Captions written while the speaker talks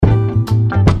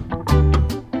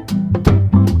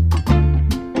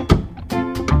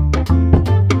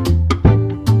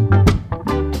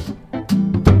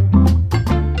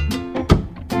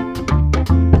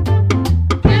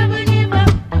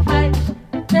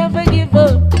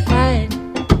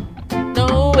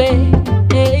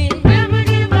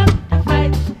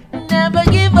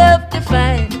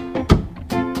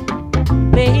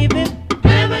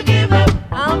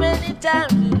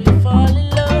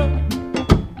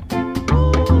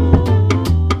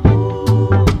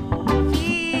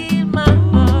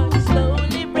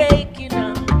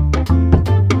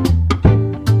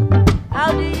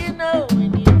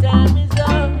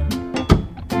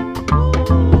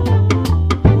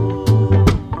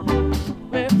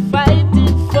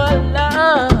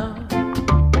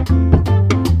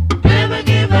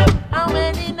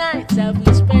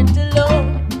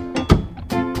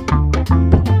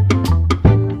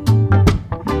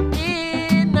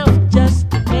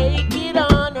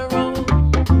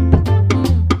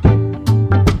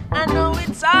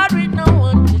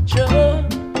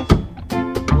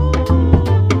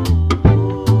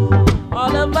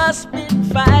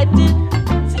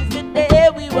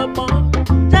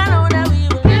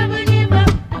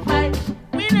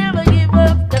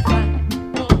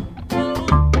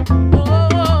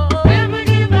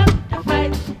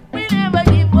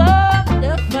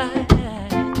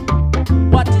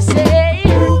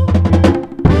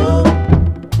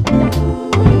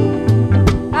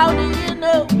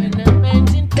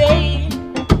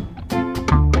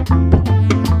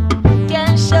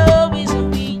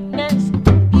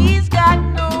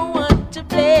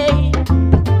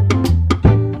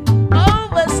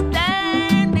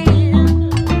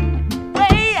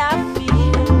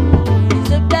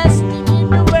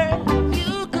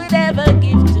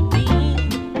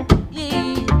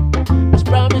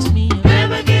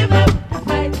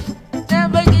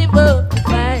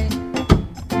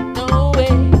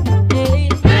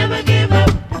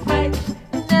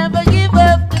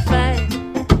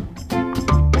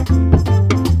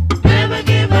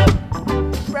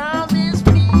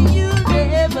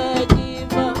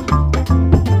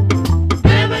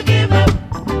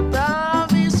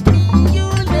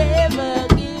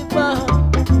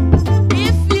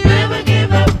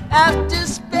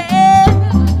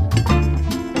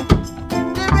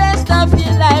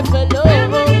life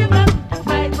alone.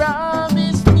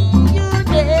 Promise me you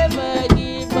never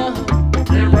give up.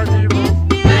 Never give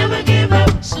up. If you Never give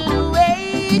up. should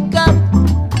wake up,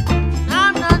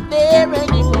 I'm not there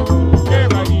anymore.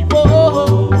 Never give up.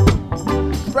 Oh,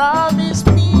 promise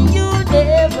me you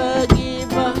never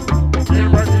give up.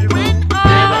 Never give up. When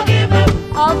Never give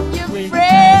up. all of your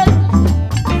friends,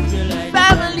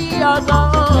 family are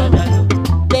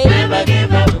gone, they Never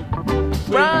give up.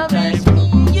 promise me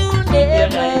you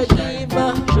never give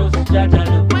up.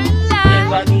 When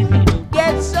life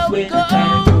gets so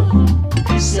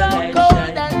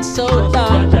cold and so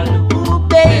dark, ooh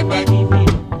baby,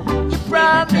 you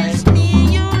promise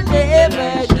me you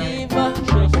never give up.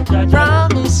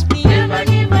 Promise me,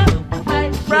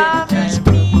 promise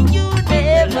me you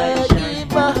never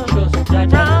give up.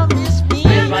 Promise me,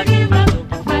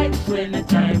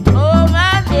 oh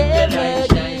I never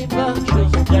give up.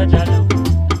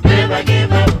 Never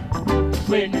give up.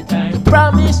 When the time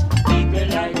Promise, keep your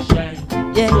light shine.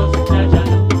 yeah,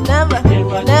 Never,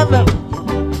 never,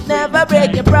 never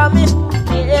break your promise,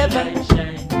 never. light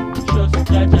shine. Trust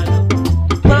Jaja.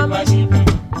 Promise, Give me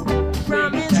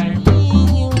promise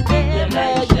me you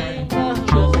never give up.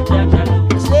 trust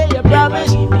Jaja. Say your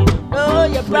promise, no,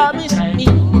 your promise.